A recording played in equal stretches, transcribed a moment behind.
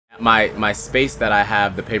My space that I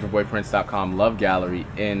have, the paperboyprince.com Love Gallery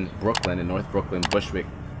in Brooklyn, in North Brooklyn, Bushwick,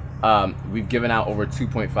 we've given out over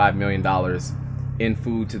 $2.5 million in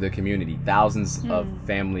food to the community. Thousands of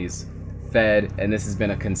families fed, and this has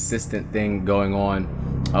been a consistent thing going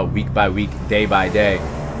on week by week, day by day.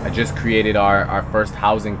 I just created our first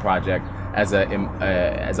housing project as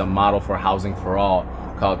a model for housing for all,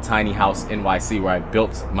 called Tiny House NYC, where I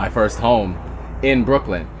built my first home in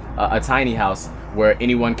Brooklyn, a tiny house where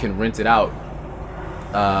anyone can rent it out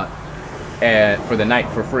and for the night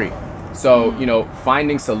for free. So, you know,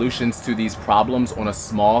 finding solutions to these problems on a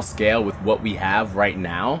small scale with what we have right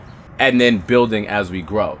now, and then building as we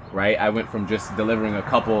grow, right? I went from just delivering a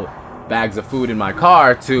couple bags of food in my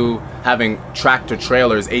car to having tractor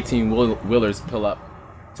trailers, 18-wheelers pull up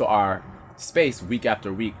to our space week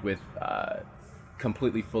after week with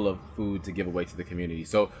completely full of food to give away to the community.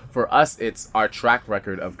 So for us, it's our track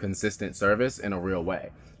record of consistent service in a real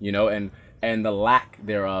way, you know, and the lack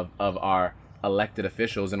thereof of our elected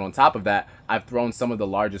officials. And on top of that, I've thrown some of the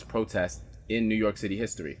largest protests in New York City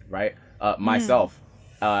history, right? Myself,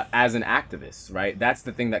 as an activist, right? That's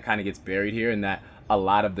the thing that kind of gets buried here, and that a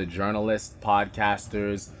lot of the journalists,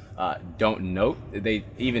 podcasters don't note. They,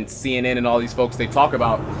 even CNN and all these folks, they talk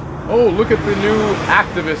about, oh, look at the new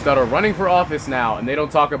activists that are running for office now. And they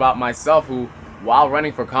don't talk about myself, who, while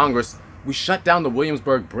running for Congress, we shut down the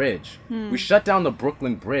Williamsburg Bridge. We shut down the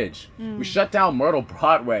Brooklyn Bridge. We shut down Myrtle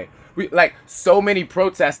Broadway. We, like, so many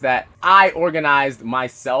protests that I organized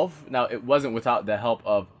myself. Now, it wasn't without the help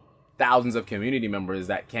of thousands of community members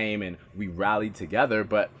that came and we rallied together.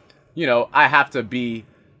 But, you know, I have to be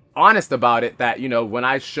honest about it, that, you know, when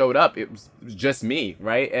I showed up, it was just me,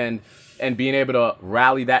 right? And being able to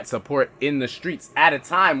rally that support in the streets at a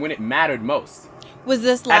time when it mattered most. Was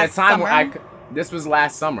this last summer? Where this was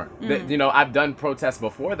last summer. You know, I've done protests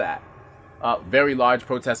before that, very large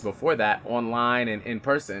protests before that, online and in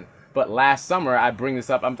person. But last summer, I bring this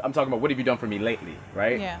up, I'm talking about, what have you done for me lately,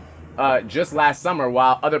 right? Yeah. Just last summer,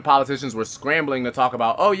 while other politicians were scrambling to talk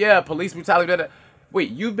about, oh yeah, police brutality, da, da. Wait,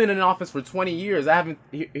 you've been in office for 20 years. I haven't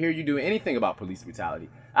hear you do anything about police brutality.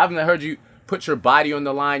 I haven't heard you put your body on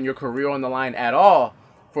the line, your career on the line at all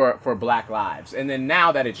for Black lives. And then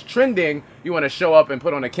now that it's trending, you want to show up and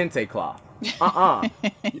put on a kente cloth.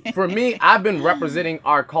 For me, I've been representing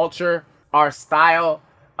our culture, our style,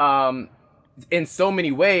 in so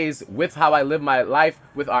many ways, with how I live my life,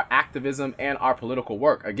 with our activism and our political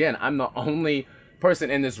work. Again, I'm the only person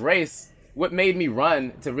in this race. What made me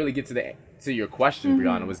run, to really get to your question,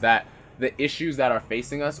 Brianna, was that the issues that are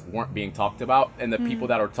facing us weren't being talked about, and the people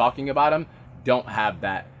that are talking about them don't have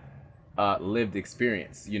that lived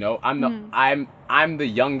experience. You know, I'm the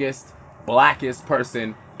youngest, blackest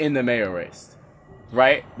person in the mayor race,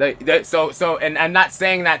 right? So and I'm not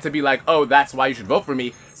saying that to be like, oh, that's why you should vote for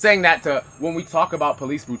me. Saying that to, when we talk about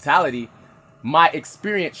police brutality, my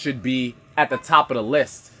experience should be at the top of the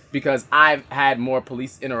list, because I've had more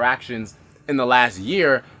police interactions in the last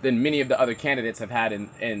year than many of the other candidates have had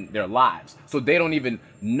in their lives. So they don't even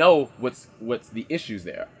know what's the issues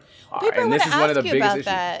there. People want to ask you about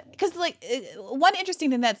that, because like one interesting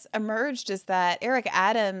thing that's emerged is that Eric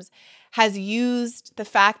Adams has used the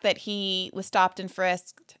fact that he was stopped and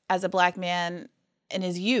frisked as a Black man in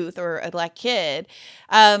his youth, or a Black kid,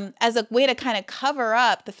 as a way to kind of cover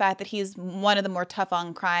up the fact that he's one of the more tough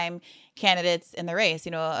on crime candidates in the race,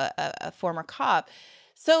 you know, a former cop.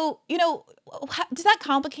 So, you know, does that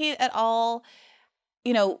complicate at all,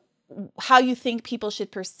 you know, how you think people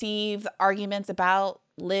should perceive arguments about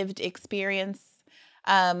lived experience,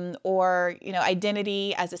 or, you know,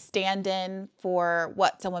 identity as a stand-in for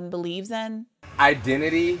what someone believes in?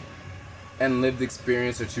 Identity and lived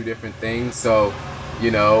experience are two different things. So,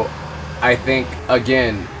 you know, I think,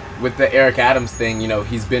 again, with the Eric Adams thing, you know,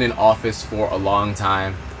 he's been in office for a long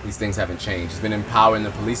time. These things haven't changed. He's been empowering the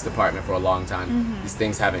police department for a long time. These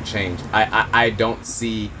things haven't changed. I don't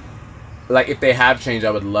see, like, if they have changed, I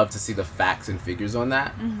would love to see the facts and figures on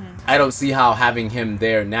that. I don't see how having him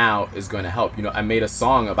there now is going to help. You know, I made a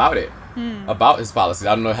song about it, about his policies.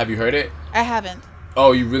 I don't know, have you heard it? I haven't.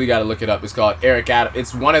 Oh, you really got to look it up. It's called Eric Adams.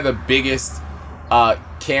 It's one of the biggest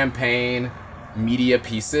campaign media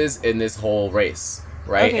pieces in this whole race,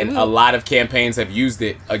 right? Okay, and a lot of campaigns have used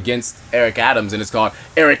it against Eric Adams, and it's called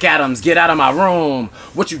Eric Adams, get out of my room.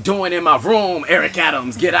 What you doing in my room? Eric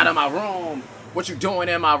Adams, get out of my room. What you doing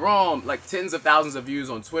in my room? Like tens of thousands of views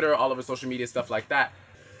on Twitter, all over social media, stuff like that.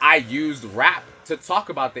 I used rap to talk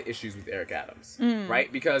about the issues with Eric Adams, right?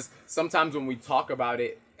 Because sometimes when we talk about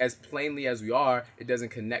it as plainly as we are, it doesn't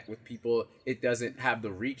connect with people. It doesn't have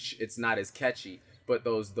the reach. It's not as catchy. But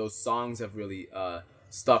those songs have really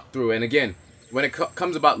stuck through. And again, when it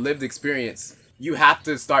comes about lived experience, you have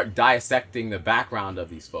to start dissecting the background of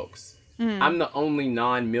these folks. I'm the only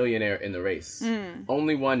non-millionaire in the race.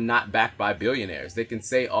 Only one not backed by billionaires. They can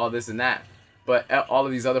say all this and that, but all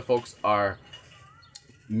of these other folks are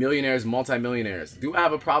millionaires, multimillionaires. Do I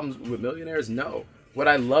have a problem with millionaires? No. Would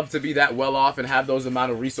I love to be that well off and have those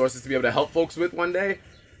amount of resources to be able to help folks with one day?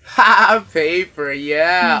 Ha, paper,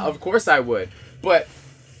 yeah, of course I would. But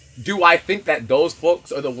do I think that those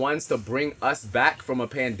folks are the ones to bring us back from a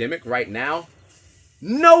pandemic right now?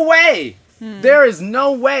 No way. There is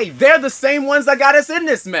no way. They're the same ones that got us in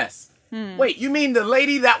this mess. Wait, you mean the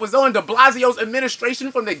lady that was on de Blasio's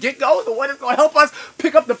administration from the get-go, the one that's going to help us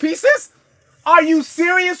pick up the pieces? Are you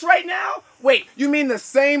serious right now? Wait, you mean the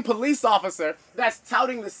same police officer that's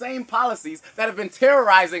touting the same policies that have been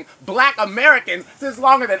terrorizing black Americans since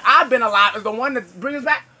longer than I've been alive is the one that brings us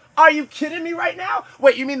back? Are you kidding me right now?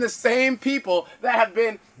 Wait, you mean the same people that have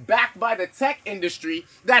been backed by the tech industry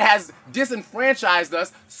that has disenfranchised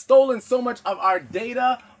us, stolen so much of our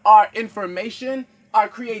data, our information, our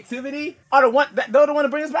creativity, are the one that they're the one to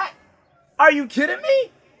bring us back? Are you kidding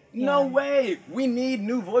me? Yeah. No way. We need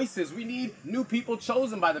new voices. We need new people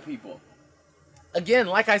chosen by the people. Again,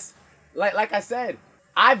 like I said,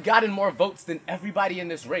 I've gotten more votes than everybody in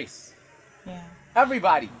this race. Yeah.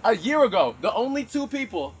 Everybody. A year ago, the only two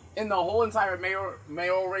people in the whole entire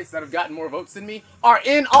mayoral race that have gotten more votes than me are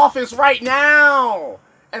in office right now.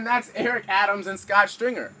 And that's Eric Adams and Scott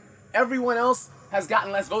Stringer. Everyone else has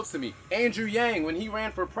gotten less votes than me. Andrew Yang, when he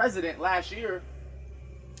ran for president last year,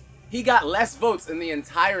 he got less votes in the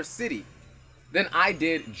entire city than I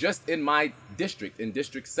did just in my district, in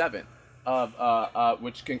District 7,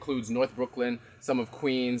 which includes North Brooklyn, some of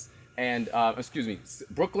Queens, and,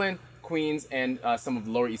 Brooklyn, Queens, and some of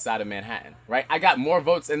the Lower East Side of Manhattan, right? I got more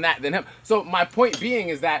votes in that than him. So my point being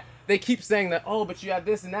is that they keep saying that, oh, but you have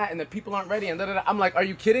this and that, and the people aren't ready, and da-da-da. I'm like, are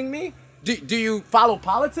you kidding me? Do you follow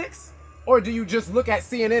politics? Or do you just look at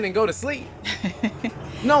CNN and go to sleep?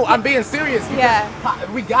 No, I'm being serious.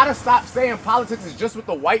 We gotta stop saying politics is just what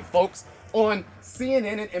the white folks on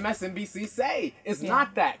CNN and MSNBC say. It's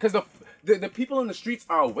not that, because the people in the streets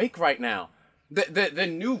are awake right now. The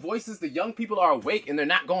new voices, the young people are awake and they're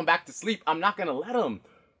not going back to sleep. I'm not gonna let them.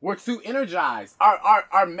 We're too energized.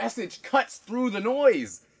 Our message cuts through the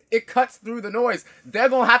noise. It cuts through the noise. They're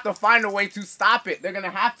gonna have to find a way to stop it. They're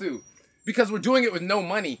gonna have to. Because we're doing it with no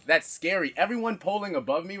money. That's scary. Everyone polling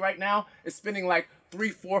above me right now is spending like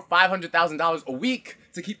 $300,000, $400,000, $500,000 a week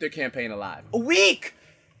to keep their campaign alive. A week!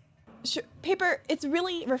 Sure. Paper, it's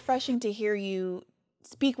really refreshing to hear you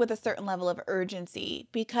speak with a certain level of urgency,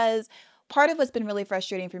 because part of what's been really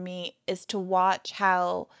frustrating for me is to watch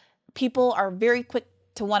how people are very quick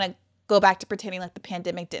to want to go back to pretending like the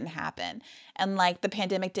pandemic didn't happen and like the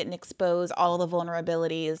pandemic didn't expose all of the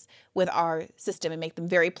vulnerabilities with our system and make them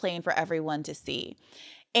very plain for everyone to see.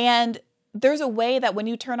 And there's a way that when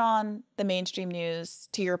you turn on the mainstream news,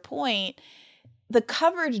 to your point, the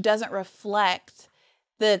coverage doesn't reflect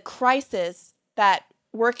the crisis that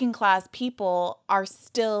working class people are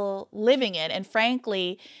still living in, and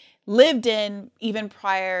frankly, lived in even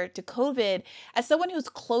prior to COVID. As someone who's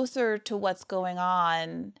closer to what's going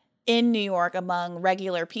on in New York among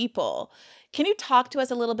regular people, can you talk to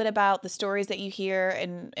us a little bit about the stories that you hear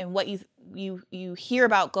and what you hear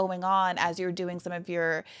about going on as you're doing some of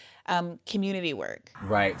your community work?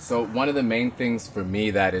 Right. So one of the main things for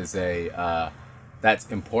me that is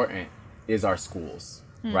that's important is our schools,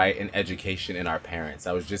 right? And education and our parents.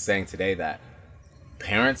 I was just saying today that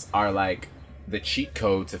parents are like the cheat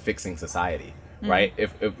code to fixing society. Right?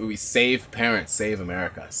 If we save parents, save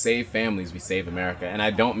America. Save families, we save America. And I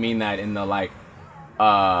don't mean that in the like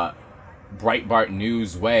Breitbart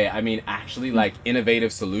news way. I mean actually like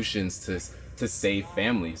innovative solutions to save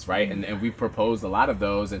families, right? And we've proposed a lot of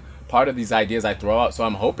those, and part of these ideas I throw out. So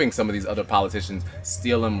I'm hoping some of these other politicians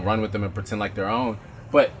steal them, run with them, and pretend like their own,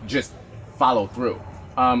 but just follow through.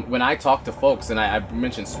 When I talk to folks, and I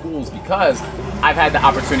mentioned schools because I've had the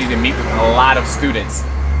opportunity to meet with a lot of students,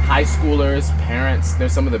 high schoolers, parents. They're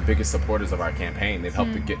some of the biggest supporters of our campaign. They've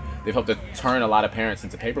helped to turn a lot of parents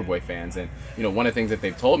into Paperboy fans. And you know, one of the things that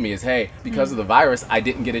they've told me is, hey, because of the virus, I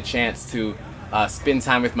didn't get a chance to spend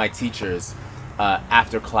time with my teachers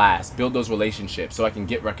after class, build those relationships, so I can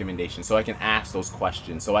get recommendations, so I can ask those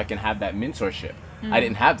questions, so I can have that mentorship. I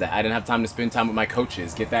didn't have that. I didn't have time to spend time with my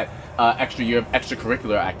coaches, get that extra year of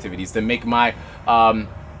extracurricular activities to make my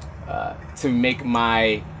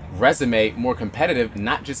resume more competitive,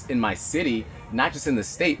 not just in my city, not just in the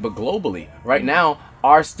state, but globally. Right now,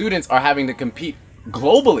 our students are having to compete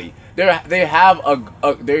globally. They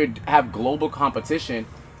have global competition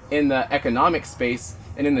in the economic space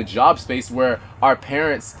and in the job space where our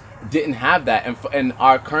parents didn't have that, and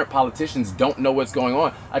our current politicians don't know what's going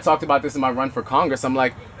on. I talked about this in my run for Congress. I'm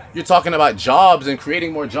like, you're talking about jobs and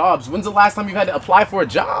creating more jobs. When's the last time you've had to apply for a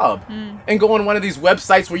job? And go on one of these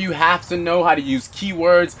websites where you have to know how to use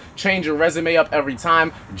keywords, change your resume up every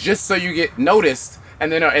time just so you get noticed,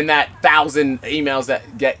 and then in that 1,000 emails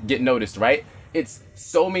that get noticed, right? It's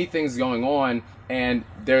so many things going on, and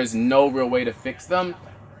there's no real way to fix them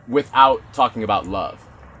without talking about love.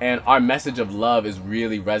 And our message of love is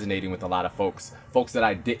really resonating with a lot of folks that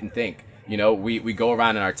I didn't think. You know, we go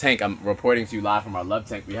around in our tank. I'm reporting to you live from our love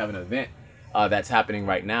tank. We have an event that's happening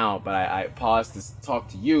right now, but I paused to talk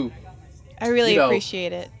to you. I really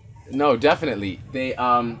appreciate it. No, definitely.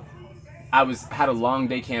 I had a long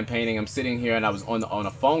day campaigning. I'm sitting here and I was on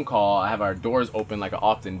a phone call. I have our doors open like I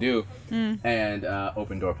often do, and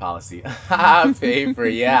open door policy. Paper,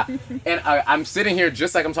 yeah. And I'm sitting here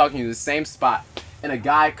just like I'm talking to you, the same spot. And a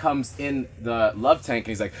guy comes in the love tank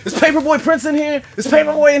and he's like, "Is Paperboy Prince in here? Is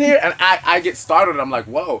Paperboy in here?" And I get startled. I'm like,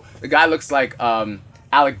 whoa. The guy looks like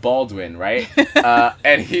Alec Baldwin, right?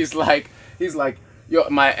 And he's like, yo,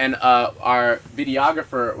 our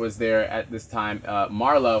videographer was there at this time,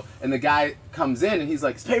 Marlo, and the guy comes in and he's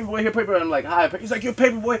like, "Is Paperboy here, Paperboy?" And I'm like, "Hi." He's like, "You're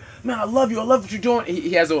Paperboy, man. I love you. I love what you're doing."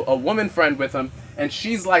 He has a woman friend with him, and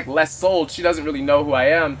she's like less sold. She doesn't really know who I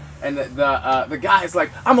am. And the guy is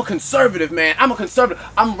like, "I'm a conservative, man. I'm a conservative.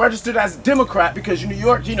 I'm registered as a Democrat because New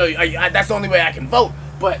York, you know, that's the only way I can vote.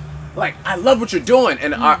 But like, I love what you're doing."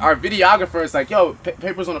 And our videographer is like, "Yo,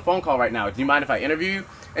 Paper's on a phone call right now. Do you mind if I interview you?"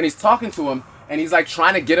 And he's talking to him, and he's like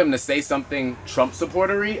trying to get him to say something Trump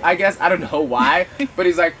supportery, I guess. I don't know why, but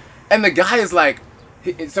he's like, and the guy is like,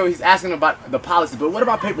 so he's asking about the policy, but what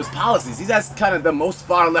about Paper's policies? He's has kind of the most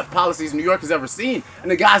far left policies New York has ever seen. And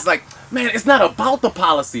the guy's like, "Man, it's not about the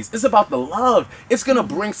policies. It's about the love. It's going to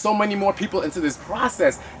bring so many more people into this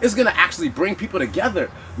process. It's going to actually bring people together.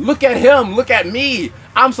 Look at him. Look at me.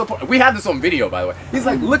 I'm supporting." We have this on video, by the way. He's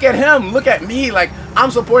like, "Look at him. Look at me. Like, I'm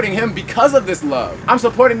supporting him because of this love. I'm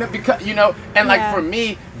supporting them because, you know," and like for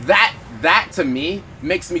me, that to me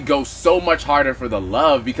makes me go so much harder for the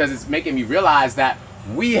love, because it's making me realize that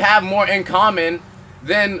we have more in common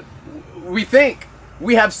than we think.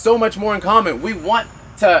 We have so much more in common. We want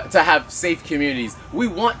to have safe communities. We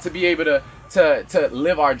want to be able to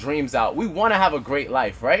live our dreams out. We want to have a great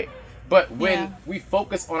life, right? But when we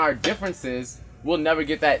focus on our differences, we'll never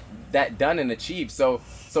get that done and achieved. So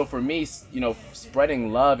for me, you know,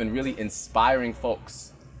 spreading love and really inspiring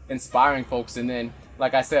folks, and then,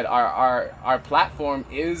 like I said, our platform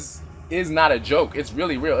is not a joke. It's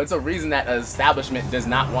really real. It's a reason that an establishment does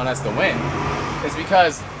not want us to win. It's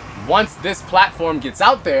because once this platform gets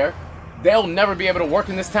out there, they'll never be able to work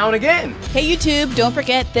in this town again. Hey YouTube, don't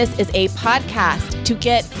forget this is a podcast. To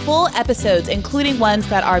get full episodes, including ones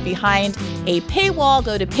that are behind a paywall,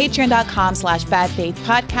 go to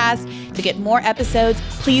patreon.com/badfaithpodcast. To get more episodes,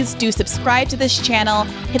 please do subscribe to this channel,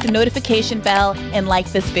 hit the notification bell, and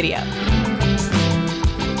like this video.